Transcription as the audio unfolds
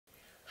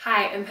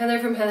Hi, I'm Heather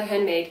from Heather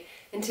Handmade,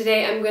 and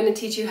today I'm going to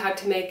teach you how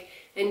to make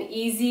an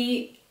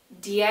easy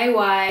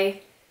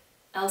DIY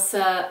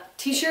Elsa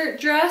t-shirt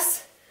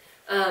dress.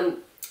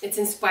 It's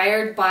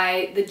inspired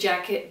by the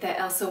jacket that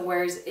Elsa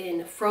wears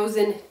in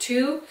Frozen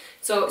 2.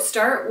 So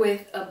start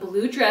with a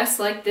blue dress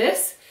like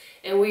this,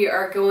 and we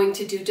are going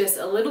to do just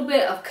a little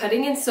bit of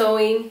cutting and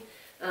sewing.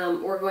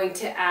 We're going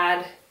to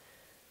add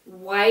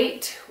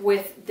white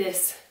with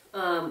this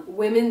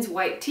women's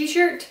white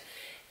t-shirt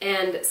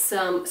and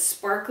some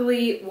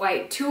sparkly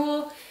white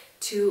tulle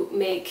to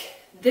make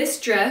this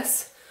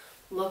dress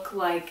look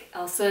like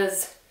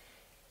Elsa's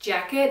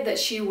jacket that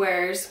she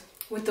wears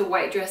with the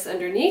white dress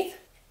underneath.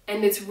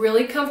 And it's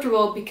really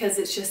comfortable because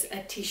it's just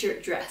a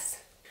t-shirt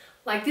dress.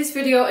 Like this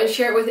video and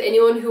share it with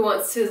anyone who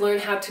wants to learn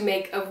how to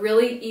make a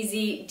really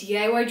easy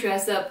DIY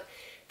dress up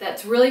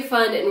that's really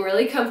fun and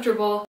really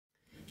comfortable.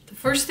 The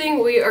first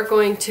thing we are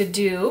going to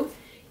do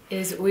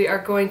is we are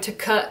going to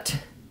cut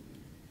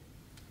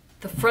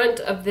the front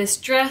of this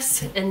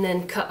dress and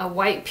then cut a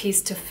white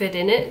piece to fit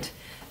in it.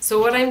 So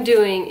what I'm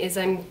doing is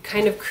I'm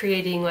kind of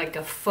creating like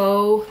a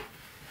faux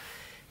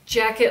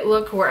jacket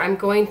look where I'm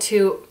going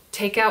to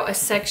take out a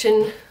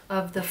section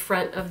of the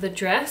front of the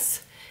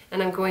dress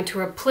and I'm going to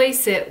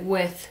replace it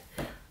with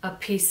a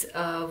piece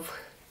of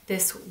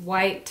this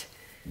white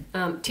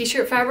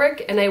t-shirt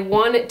fabric, and I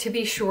want it to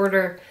be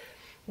shorter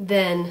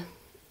than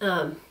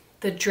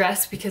the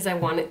dress because I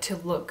want it to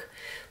look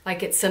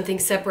like it's something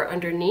separate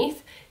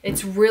underneath.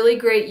 It's really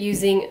great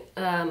using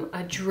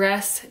a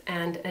dress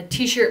and a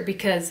t-shirt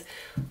because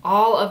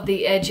all of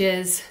the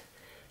edges,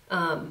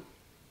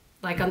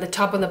 like on the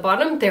top and the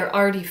bottom, they're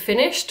already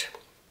finished.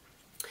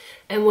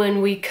 And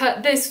when we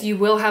cut this, you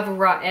will have a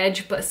raw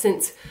edge, but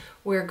since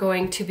we're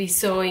going to be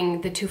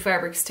sewing the two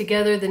fabrics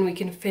together, then we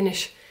can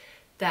finish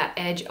that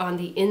edge on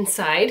the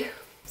inside.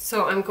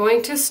 So I'm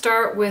going to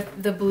start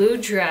with the blue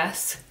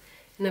dress,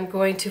 and I'm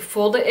going to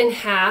fold it in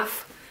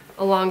half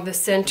along the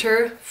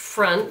center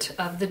front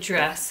of the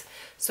dress.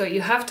 So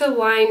you have to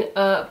line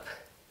up,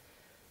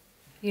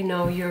 you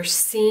know, your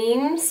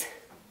seams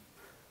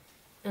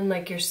and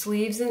like your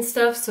sleeves and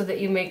stuff so that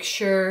you make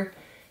sure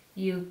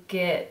you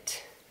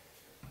get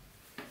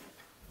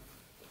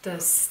the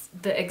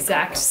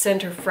exact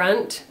center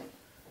front.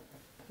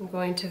 I'm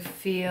going to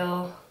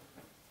feel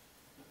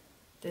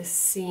this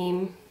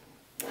seam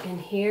in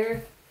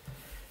here.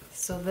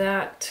 So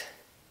that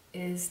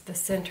is the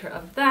center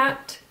of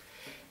that.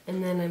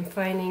 And then I'm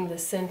finding the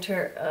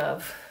center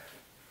of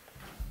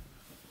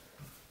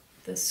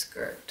the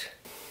skirt.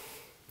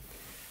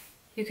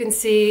 You can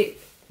see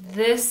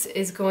this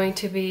is going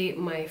to be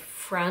my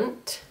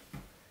front,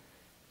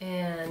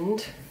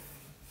 and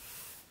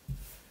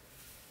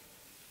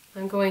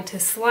I'm going to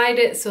slide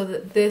it so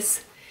that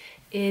this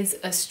is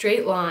a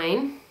straight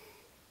line.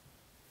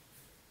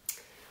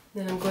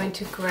 Then I'm going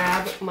to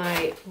grab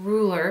my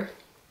ruler.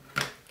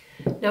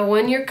 Now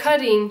when you're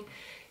cutting,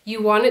 you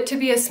want it to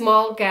be a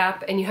small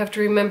gap, and you have to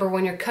remember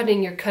when you're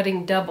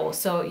cutting double.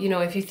 So, you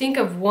know, if you think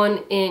of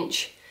 1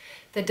 inch,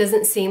 that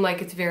doesn't seem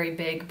like it's very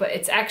big, but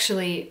it's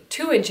actually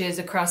 2 inches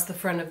across the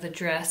front of the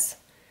dress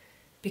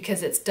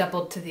because it's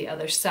doubled to the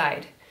other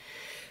side.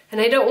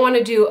 And I don't want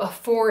to do a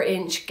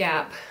 4-inch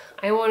gap.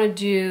 I want to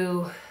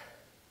do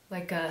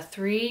like a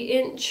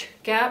 3-inch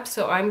gap.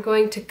 So I'm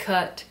going to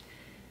cut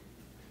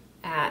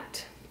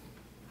at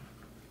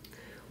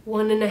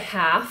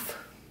 1.5.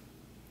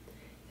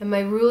 And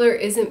my ruler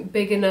isn't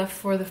big enough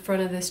for the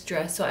front of this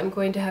dress, so I'm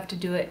going to have to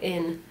do it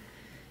in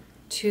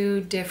 2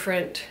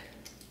 different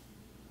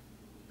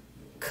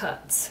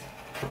cuts.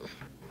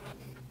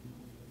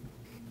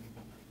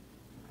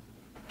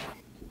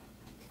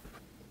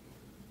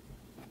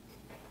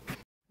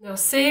 Now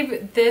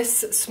save this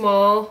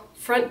small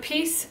front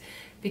piece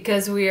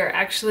because we are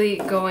actually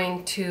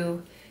going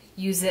to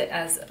use it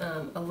as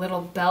a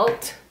little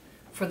belt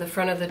for the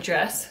front of the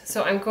dress.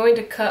 So I'm going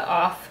to cut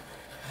off.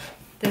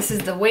 This is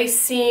the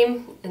waist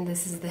seam and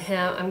this is the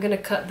hem. I'm going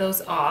to cut those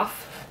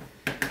off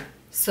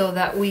so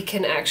that we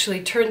can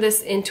actually turn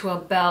this into a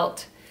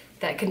belt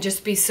that can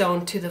just be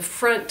sewn to the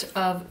front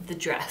of the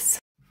dress.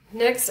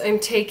 Next, I'm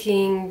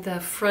taking the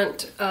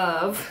front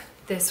of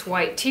this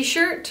white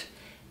t-shirt.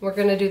 We're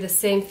going to do the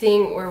same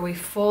thing where we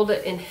fold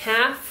it in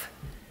half.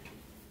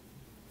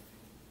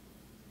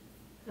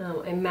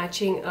 I'm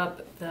matching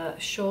up the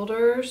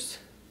shoulders.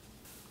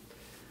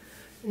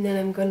 And then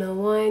I'm going to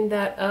line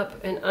that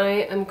up, and I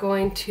am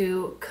going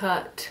to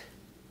cut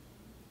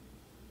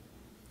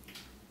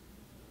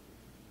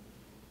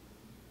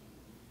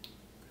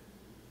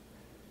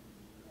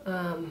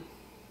I'm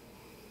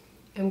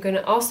going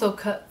to also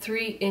cut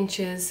 3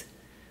 inches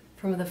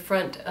from the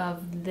front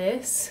of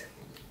this.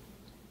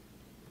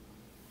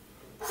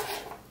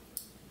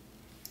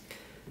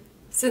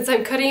 Since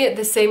I'm cutting it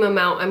the same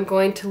amount, I'm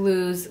going to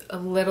lose a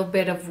little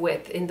bit of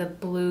width in the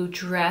blue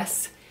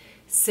dress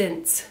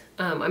since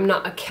I'm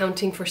not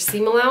accounting for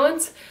seam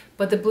allowance,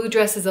 but the blue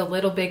dress is a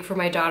little big for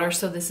my daughter,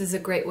 so this is a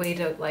great way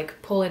to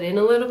like pull it in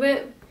a little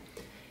bit.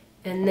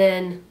 And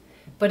then,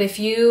 but if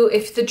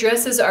the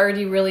dress is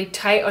already really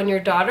tight on your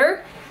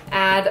daughter,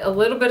 add a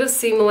little bit of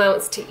seam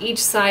allowance to each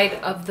side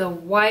of the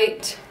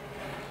white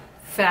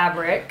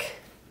fabric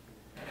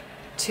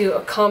to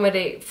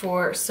accommodate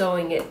for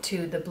sewing it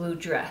to the blue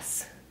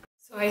dress.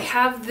 So I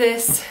have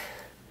this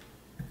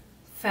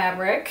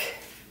fabric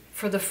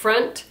for the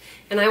front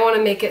and I want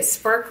to make it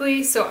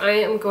sparkly, so I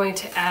am going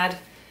to add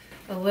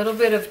a little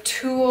bit of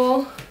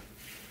tulle.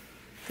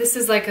 This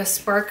is like a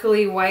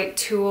sparkly white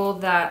tulle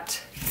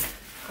that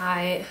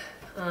I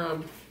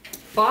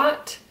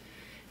bought.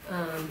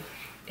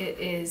 It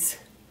is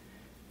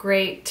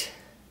great.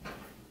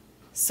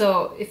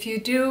 So if you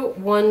do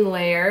one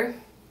layer,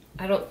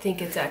 I don't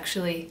think it's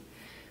actually,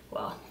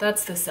 well,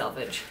 that's the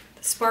selvage.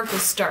 The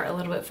sparkles start a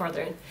little bit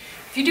farther in.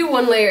 If you do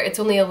one layer, it's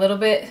only a little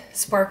bit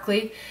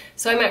sparkly.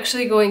 So I'm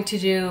actually going to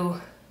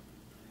do,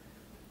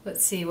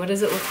 let's see, what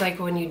does it look like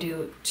when you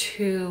do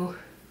two?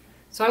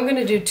 So I'm going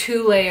to do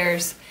 2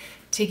 layers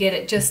to get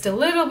it just a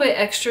little bit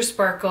extra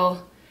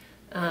sparkle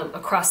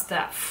across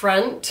that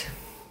front.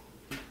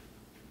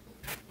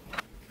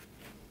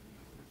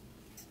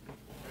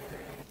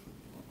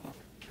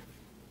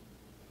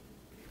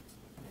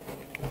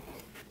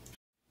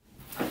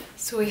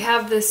 So we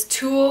have this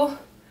tulle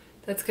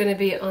that's going to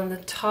be on the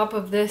top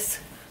of this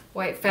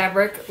white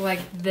fabric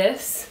like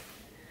this.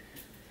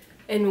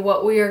 And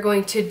what we are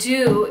going to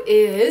do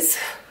is,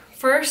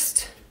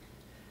 first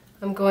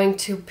I'm going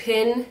to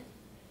pin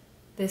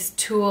this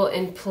tulle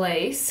in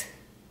place.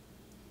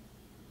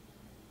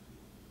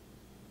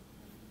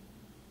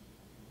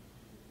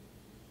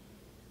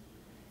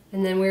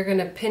 And then we're going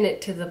to pin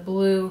it to the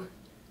blue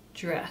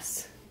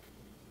dress.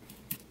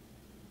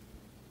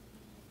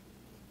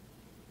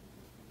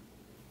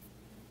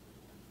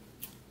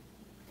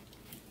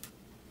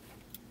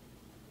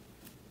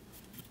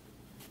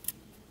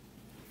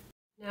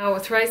 Now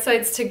with right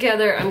sides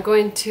together, I'm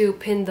going to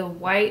pin the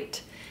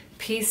white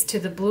piece to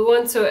the blue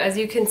one. So as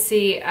you can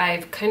see,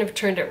 I've kind of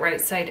turned it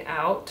right side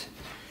out,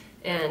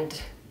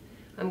 and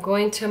I'm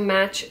going to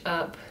match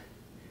up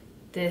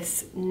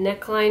this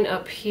neckline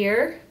up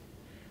here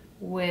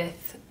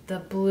with the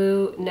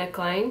blue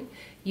neckline.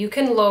 You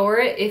can lower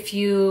it if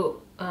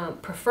you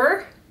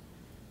prefer.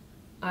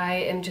 I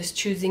am just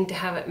choosing to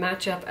have it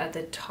match up at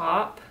the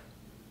top,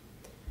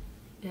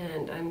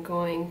 and I'm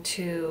going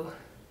to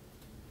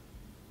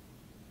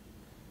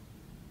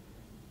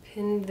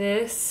pin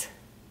this.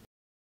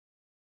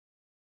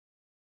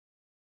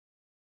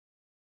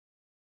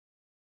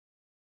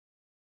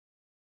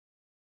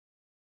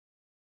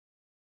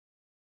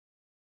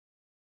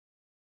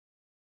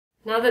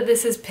 Now that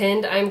this is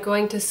pinned, I'm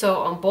going to sew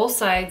on both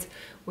sides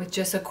with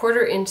just a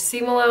 1/4 inch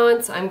seam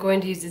allowance. I'm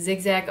going to use a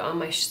zigzag on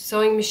my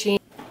sewing machine.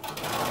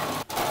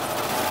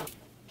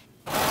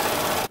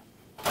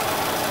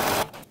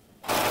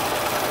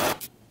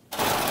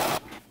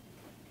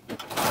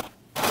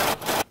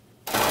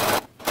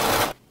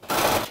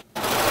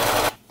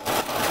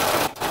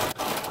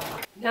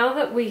 Now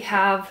that we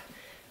have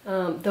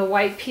the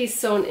white piece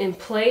sewn in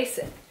place,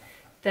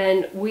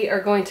 then we are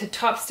going to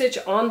top stitch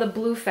on the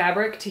blue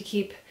fabric to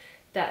keep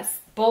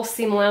both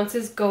seam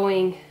allowances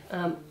going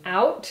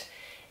out,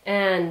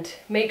 and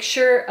make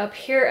sure up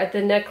here at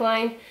the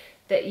neckline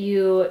that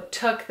you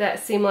tuck that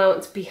seam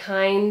allowance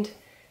behind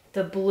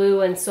the blue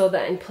and sew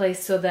that in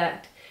place so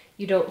that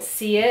you don't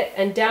see it.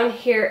 And down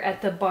here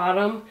at the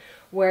bottom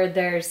where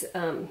there's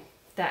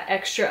that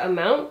extra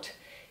amount,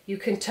 you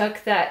can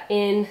tuck that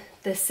in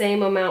the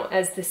same amount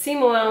as the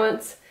seam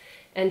allowance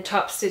and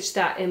top stitch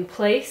that in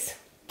place.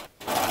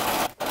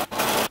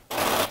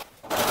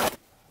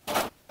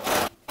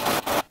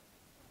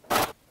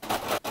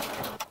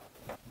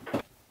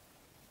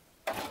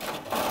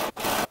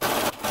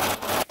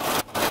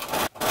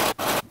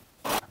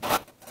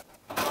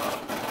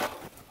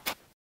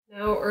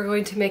 Now we're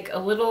going to make a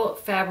little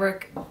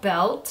fabric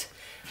belt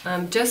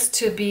just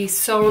to be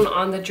sewn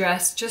on the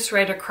dress, just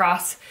right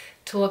across,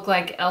 to look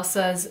like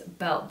Elsa's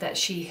belt that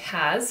she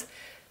has.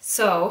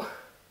 So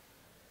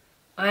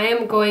I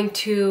am going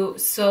to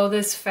sew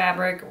this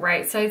fabric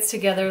right sides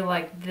together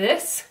like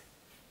this,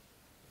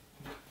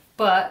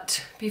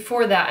 but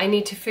before that I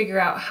need to figure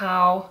out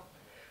how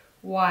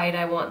wide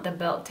I want the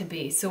belt to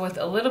be. So with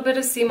a little bit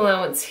of seam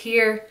allowance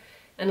here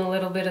and a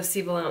little bit of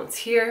seam allowance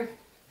here,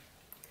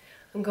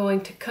 I'm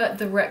going to cut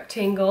the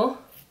rectangle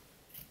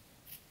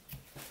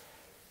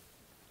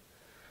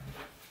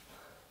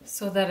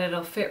so that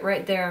it'll fit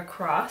right there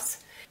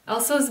across.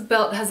 Elsa's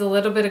belt has a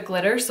little bit of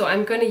glitter, so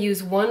I'm going to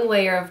use 1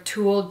 layer of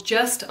tulle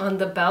just on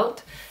the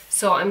belt.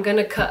 So I'm going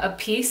to cut a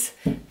piece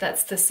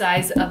that's the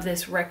size of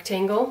this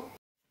rectangle.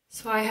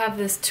 So I have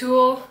this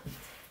tulle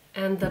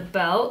and the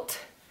belt,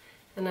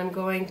 and I'm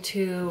going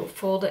to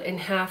fold it in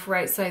half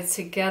right sides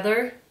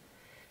together.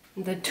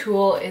 The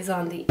tulle is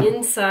on the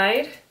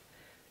inside,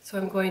 so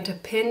I'm going to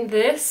pin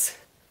this.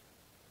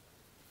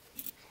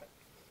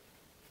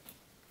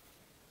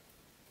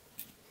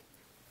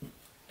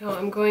 Now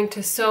I'm going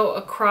to sew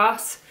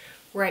across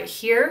right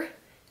here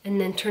and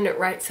then turn it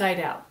right side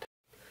out.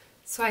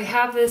 So I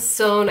have this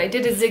sewn. I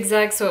did a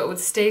zigzag so it would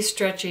stay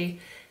stretchy,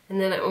 and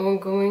then I'm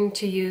going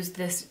to use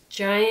this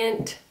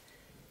giant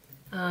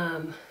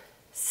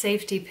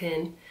safety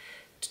pin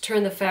to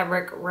turn the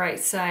fabric right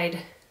side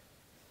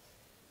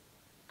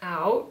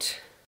out.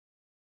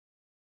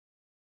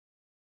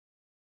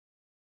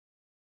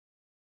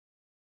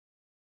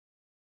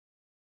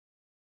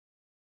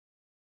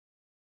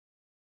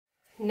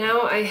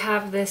 Now I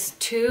have this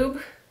tube,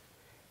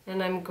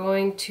 and I'm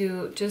going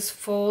to just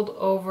fold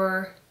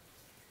over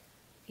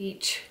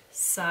each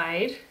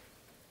side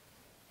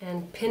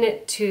and pin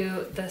it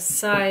to the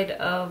side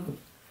of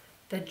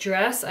the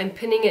dress. I'm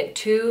pinning it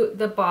to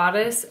the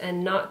bodice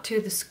and not to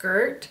the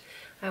skirt.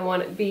 I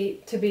want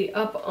it to be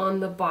up on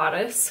the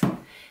bodice.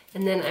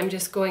 And then I'm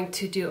just going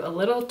to do a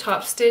little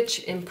top stitch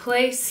in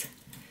place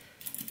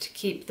to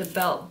keep the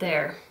belt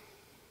there.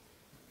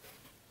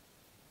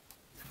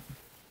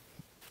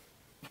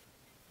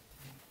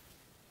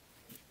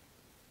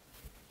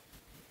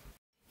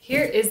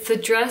 Here is the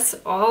dress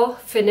all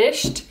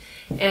finished,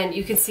 and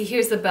you can see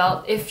here's the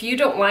belt. If you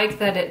don't like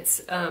that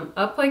it's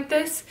up like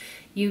this,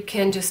 you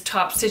can just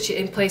top stitch it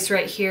in place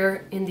right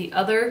here in the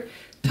other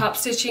top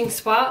stitching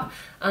spot.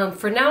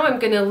 For now I'm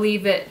going to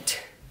leave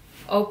it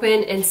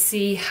open and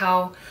see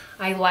how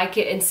I like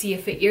it and see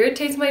if it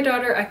irritates my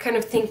daughter. I kind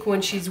of think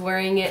when she's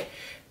wearing it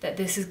that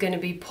this is going to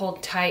be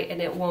pulled tight and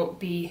it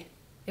won't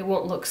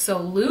look so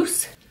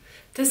loose.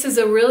 This is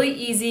a really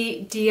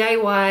easy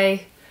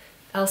DIY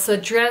Elsa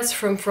dress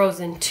from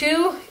Frozen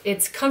 2.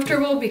 It's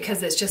comfortable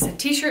because it's just a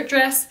t-shirt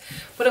dress,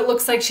 but it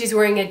looks like she's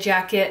wearing a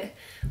jacket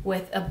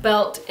with a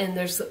belt, and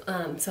there's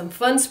some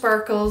fun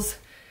sparkles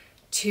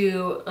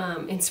to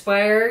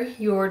inspire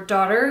your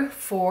daughter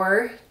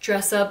for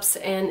dress-ups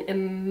and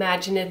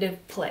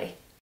imaginative play.